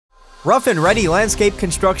Ruff and Ready Landscape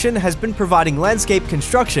Construction has been providing landscape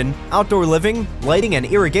construction, outdoor living, lighting, and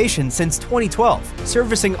irrigation since 2012,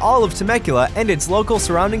 servicing all of Temecula and its local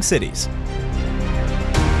surrounding cities.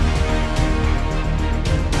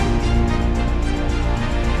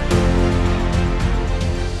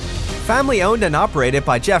 Family owned and operated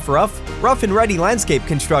by Jeff Ruff, Ruff and Ready Landscape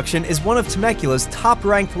Construction is one of Temecula's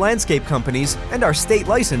top-ranked landscape companies and are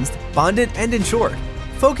state-licensed, bonded, and insured.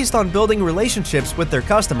 Focused on building relationships with their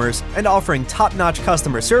customers and offering top-notch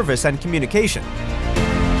customer service and communication.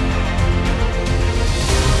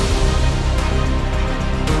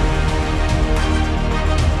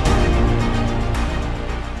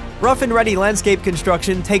 Ruff and Ready Landscape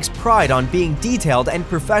Construction takes pride on being detailed and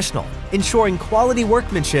professional, ensuring quality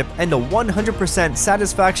workmanship and a 100%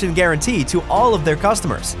 satisfaction guarantee to all of their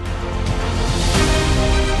customers.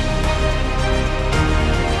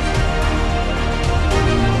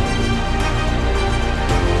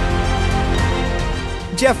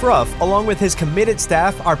 Jeff Ruff, along with his committed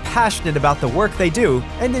staff, are passionate about the work they do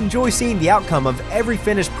and enjoy seeing the outcome of every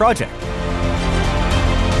finished project.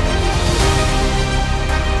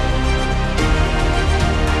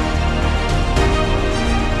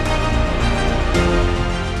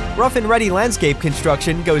 Ruff and Ready Landscape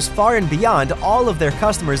Construction goes far and beyond all of their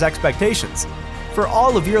customers' expectations. For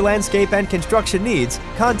all of your landscape and construction needs,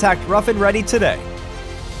 contact Ruff and Ready today.